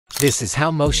This is how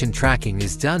motion tracking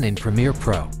is done in Premiere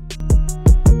Pro.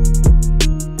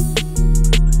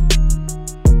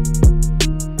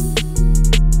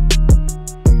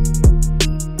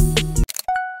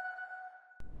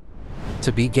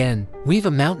 To begin, we've a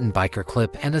mountain biker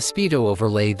clip and a speedo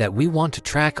overlay that we want to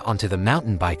track onto the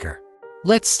mountain biker.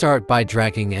 Let's start by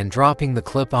dragging and dropping the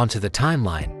clip onto the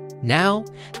timeline. Now,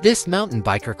 this mountain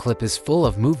biker clip is full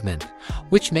of movement,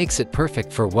 which makes it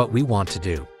perfect for what we want to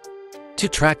do. To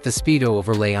track the speedo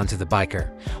overlay onto the biker,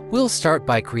 we'll start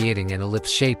by creating an ellipse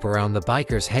shape around the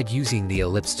biker's head using the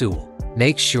ellipse tool.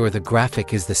 Make sure the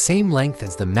graphic is the same length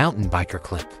as the mountain biker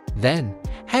clip. Then,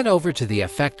 head over to the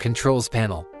Effect Controls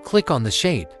panel, click on the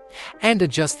shape, and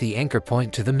adjust the anchor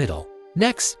point to the middle.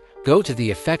 Next, go to the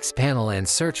Effects panel and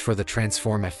search for the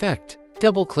Transform effect.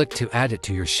 Double-click to add it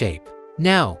to your shape.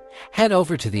 Now, head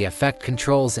over to the Effect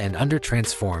Controls and under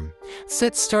Transform,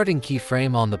 set Starting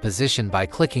Keyframe on the position by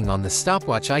clicking on the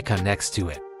stopwatch icon next to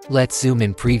it. Let's zoom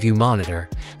in Preview Monitor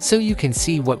so you can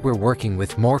see what we're working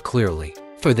with more clearly.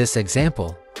 For this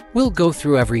example, we'll go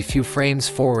through every few frames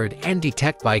forward and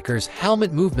detect bikers'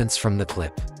 helmet movements from the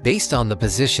clip. Based on the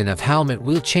position of helmet,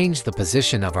 we'll change the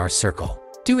position of our circle.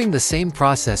 Doing the same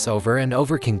process over and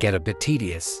over can get a bit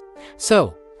tedious,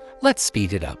 so let's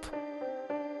speed it up.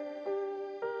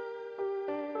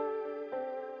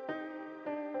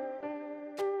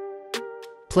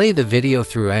 Play the video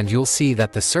through and you'll see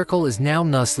that the circle is now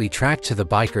nicely tracked to the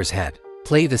biker's head.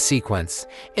 Play the sequence.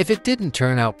 If it didn't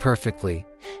turn out perfectly,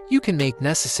 you can make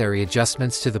necessary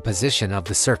adjustments to the position of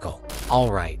the circle.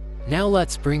 Alright, now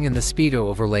let's bring in the speedo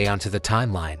overlay onto the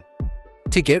timeline.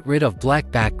 To get rid of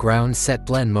black background, set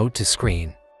blend mode to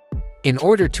screen. In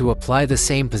order to apply the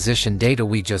same position data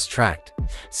we just tracked,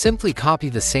 simply copy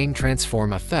the same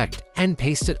transform effect and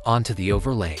paste it onto the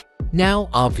overlay. Now,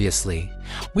 obviously,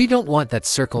 we don't want that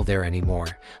circle there anymore,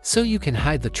 so you can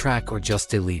hide the track or just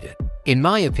delete it. In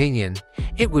my opinion,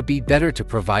 it would be better to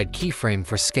provide keyframe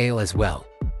for scale as well.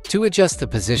 To adjust the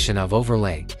position of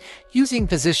overlay, using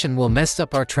position will mess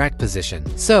up our track position,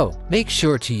 so make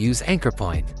sure to use anchor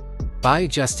point. By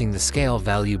adjusting the scale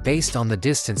value based on the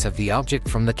distance of the object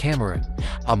from the camera,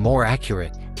 a more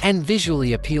accurate and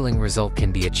visually appealing result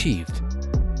can be achieved.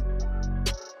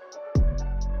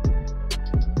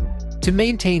 To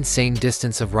maintain same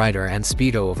distance of rider and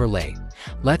speedo overlay,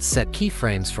 let's set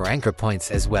keyframes for anchor points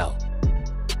as well.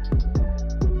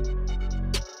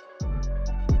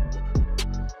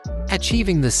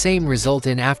 Achieving the same result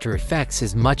in After Effects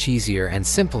is much easier and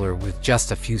simpler with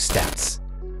just a few steps.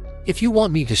 If you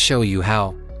want me to show you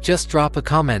how, just drop a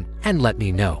comment and let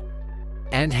me know.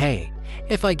 And hey,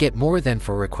 if I get more than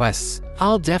 4 requests,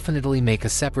 I'll definitely make a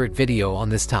separate video on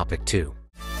this topic too.